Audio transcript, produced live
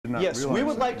not Yes, realize we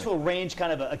would that. like to arrange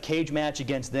kind of a cage match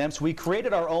against them. So we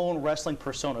created our own wrestling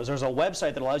personas. There's a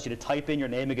website that allows you to type in your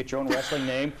name and get your own wrestling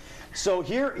name. So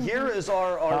here is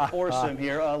our foursome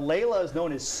here. Layla is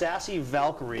known as Sassy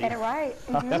Valkyrie. Get it right.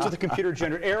 That's what the computer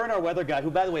generated. Aaron, our weather guy, who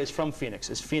by the way is from Phoenix,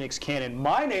 is Phoenix Cannon.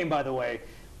 My name, by the way,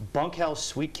 Bunkhouse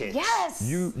Sweet Cakes.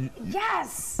 Yes.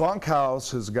 Yes.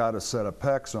 Bunkhouse has got a set of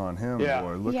pecs on him,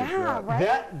 boy. Look at that.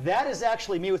 Right? That is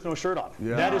actually me with no shirt on.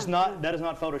 Yeah. That is not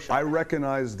Photoshopped. I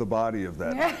recognize the body of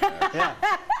that. Yeah.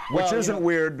 Which Well, isn't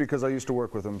weird because I used to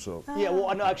work with him, so. Yeah,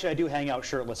 well, no, actually, I do hang out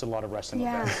shirtless at a lot of wrestling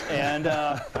events. And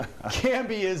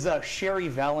Camby is Sherry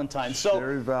Valentine. So,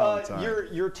 Sherry Valentine.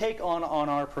 Your take on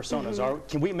our personas are: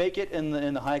 can we make it in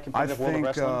the high competitive world of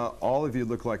wrestling? I think all of you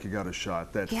look like you got a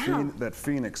shot. That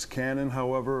Phoenix Cannon,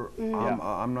 however,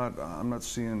 I'm not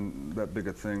seeing that big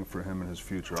a thing for him in his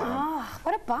future.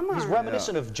 What a bummer. He's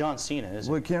reminiscent of John Cena, isn't he?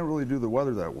 Well, he can't really do the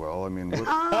weather that well. I mean, who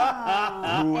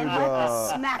would?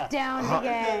 Smackdown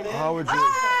again. How would you?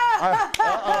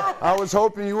 I was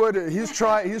hoping you would. He's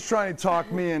trying to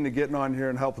talk me into getting on here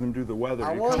and helping him do the weather.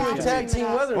 I want to do tag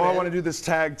team weather. Oh, I want to do this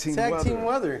tag team weather. Tag team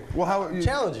weather. Well, how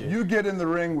challenge you? You get in the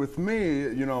ring with me,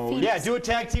 you know. Yeah, do a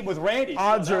tag team with Randy.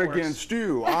 Odds are against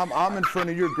you. I'm in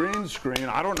front of your green screen.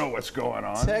 I don't know what's going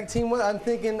on. Tag team weather. I'm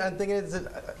thinking it's.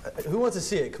 Who wants to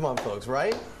see it? Come on, folks.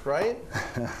 Right?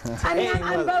 I mean,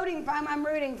 I'm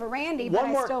rooting for Randy, but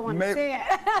I still want to see it.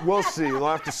 We'll see. We'll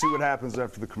have to see what happens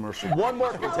after the commercial. One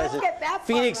more contestant.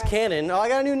 Phoenix Cannon. Oh, I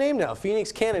got a new name now. Phoenix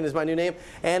Cannon is my new name.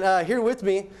 And here with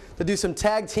me to do some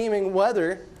tag teaming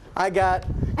weather, I got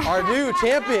our new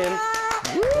champion,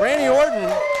 Randy Orton.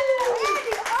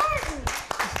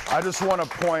 I just want to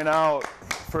point out,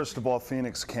 first of all,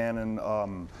 Phoenix Cannon,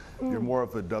 you're more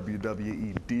of a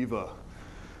WWE diva.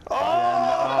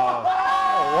 Wow.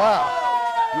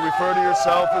 You refer to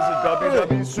yourself as a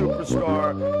WWE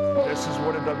superstar. This is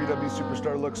what a WWE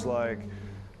superstar looks like.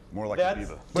 More like a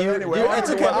diva. But anyway, it's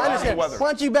okay. I understand. Why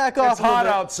don't you back off? It's hot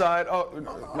outside. Oh,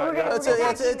 no, it's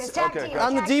okay.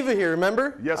 I'm the diva here,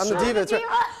 remember? Yes, I'm sir. the diva. That's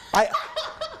right.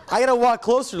 I gotta walk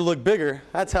closer to look bigger.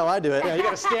 That's how I do it. Yeah, you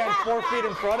gotta stand 4 feet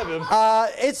in front of him.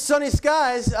 It's sunny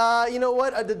skies. You know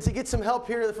what? To get some help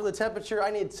here for the temperature,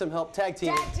 I need some help. Tag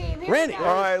team. Randy.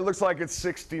 All right, it looks like it's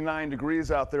 69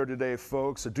 degrees out there today,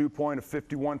 folks. A dew point of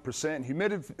 51%.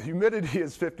 Humidity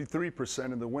is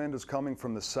 53%, and the wind is coming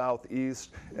from the southeast.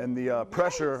 And the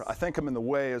pressure, I think I'm in the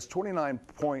way, is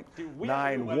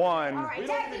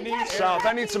 29.91 south.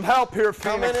 I need some help here,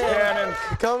 Phoenix Cannon.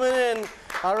 Coming in.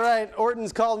 All right,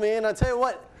 Orton's called me in. I'll tell you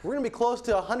what, we're going to be close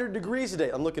to 100 degrees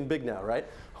today. I'm looking big now, right?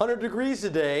 100 degrees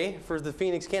today for the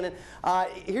Phoenix Cannon.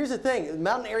 Here's the thing.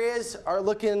 Mountain areas are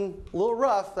looking a little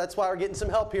rough. That's why we're getting some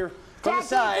help here from the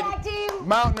side.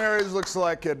 Mountain areas looks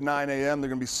like at 9 a.m. they're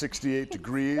going to be 68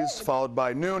 degrees, followed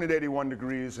by noon at 81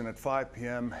 degrees, and at 5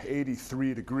 p.m.,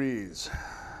 83 degrees.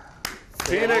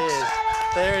 Phoenix.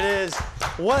 There it is.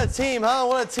 What a team, huh?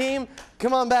 What a team.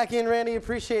 Come on back in, Randy.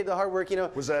 Appreciate the hard work. You know.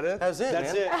 Was that it? That was it,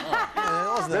 That's man. it.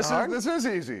 Oh, This is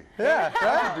easy. Yeah,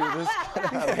 right? Do this.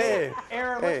 Hey.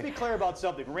 Aaron, let's be clear about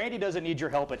something. Randy doesn't need your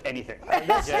help at anything.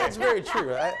 That's very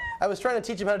true. I was trying to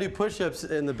teach him how to do push-ups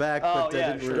in the back, but I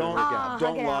didn't really work out.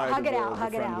 Don't lie to the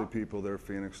friendly people there,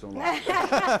 Phoenix. Don't lie.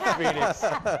 Phoenix.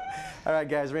 All right,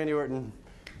 guys. Randy Orton.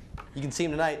 You can see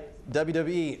him tonight,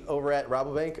 WWE, over at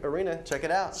Rabobank Arena. Check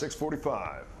it out.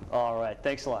 6:45. All right.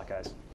 Thanks a lot, guys.